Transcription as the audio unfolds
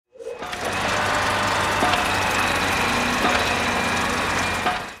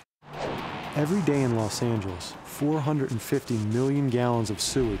Every day in Los Angeles, 450 million gallons of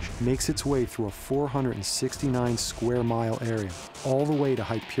sewage makes its way through a 469 square mile area, all the way to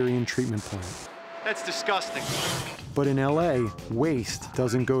Hyperion Treatment Plant. That's disgusting. But in LA, waste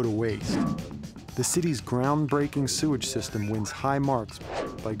doesn't go to waste. The city's groundbreaking sewage system wins high marks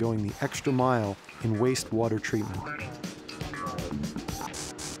by going the extra mile in wastewater treatment.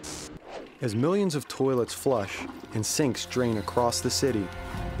 As millions of toilets flush and sinks drain across the city,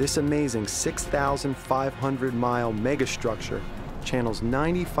 this amazing 6,500-mile megastructure channels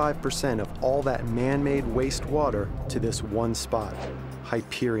 95% of all that man-made wastewater to this one spot,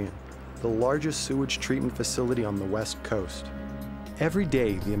 Hyperion, the largest sewage treatment facility on the West Coast. Every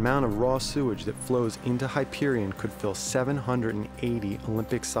day, the amount of raw sewage that flows into Hyperion could fill 780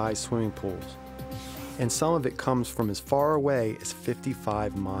 Olympic-sized swimming pools. And some of it comes from as far away as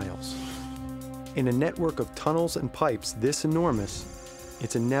 55 miles. In a network of tunnels and pipes this enormous,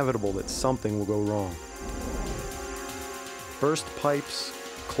 it's inevitable that something will go wrong. Burst pipes,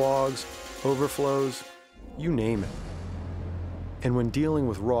 clogs, overflows, you name it. And when dealing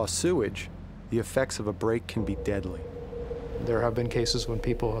with raw sewage, the effects of a break can be deadly. There have been cases when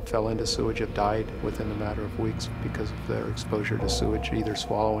people have fell into sewage have died within a matter of weeks because of their exposure to sewage, either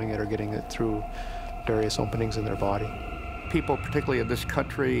swallowing it or getting it through various openings in their body. People, particularly in this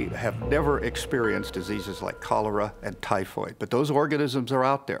country, have never experienced diseases like cholera and typhoid, but those organisms are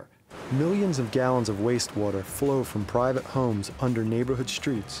out there. Millions of gallons of wastewater flow from private homes under neighborhood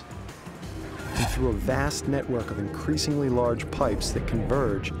streets and through a vast network of increasingly large pipes that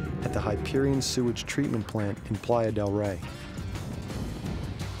converge at the Hyperion Sewage Treatment Plant in Playa del Rey.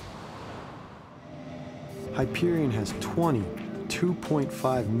 Hyperion has 20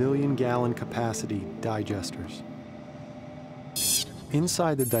 2.5 million gallon capacity digesters.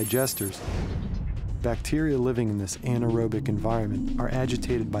 Inside the digesters, bacteria living in this anaerobic environment are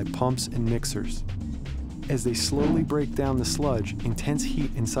agitated by pumps and mixers. As they slowly break down the sludge, intense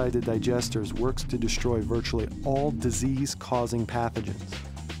heat inside the digesters works to destroy virtually all disease-causing pathogens.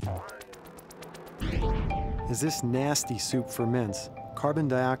 As this nasty soup ferments, carbon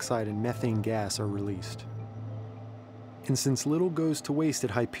dioxide and methane gas are released. And since little goes to waste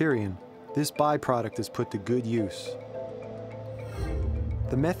at Hyperion, this byproduct is put to good use.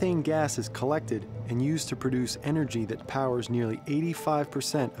 The methane gas is collected and used to produce energy that powers nearly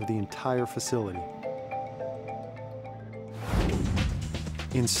 85% of the entire facility.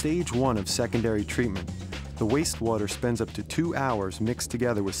 In stage 1 of secondary treatment, the wastewater spends up to 2 hours mixed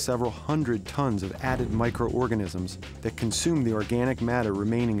together with several hundred tons of added microorganisms that consume the organic matter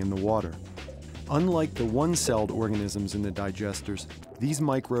remaining in the water. Unlike the one-celled organisms in the digesters, these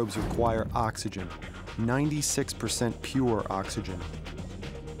microbes require oxygen, 96% pure oxygen.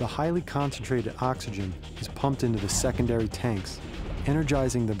 The highly concentrated oxygen is pumped into the secondary tanks,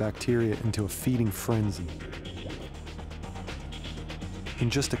 energizing the bacteria into a feeding frenzy. In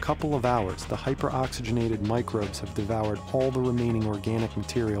just a couple of hours, the hyperoxygenated microbes have devoured all the remaining organic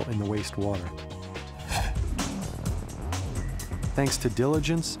material in the wastewater. Thanks to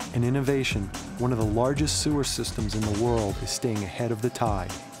diligence and innovation, one of the largest sewer systems in the world is staying ahead of the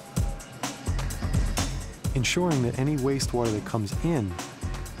tide, ensuring that any wastewater that comes in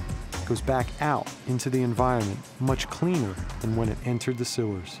goes back out into the environment much cleaner than when it entered the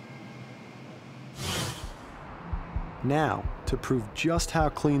sewers. Now, to prove just how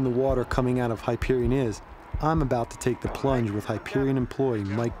clean the water coming out of Hyperion is, I'm about to take the plunge with Hyperion employee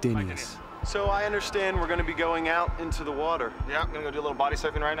Mike Dinius. So I understand we're going to be going out into the water. Yeah, I'm going to go do a little body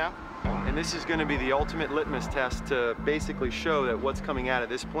surfing right now. And this is going to be the ultimate litmus test to basically show that what's coming out of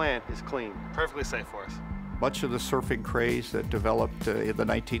this plant is clean. Perfectly safe for us. Much of the surfing craze that developed in the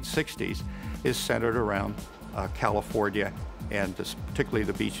 1960s is centered around California, and particularly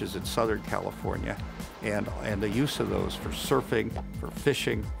the beaches in Southern California, and the use of those for surfing, for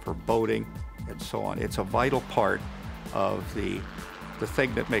fishing, for boating, and so on. It's a vital part of the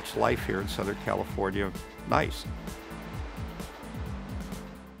thing that makes life here in Southern California nice.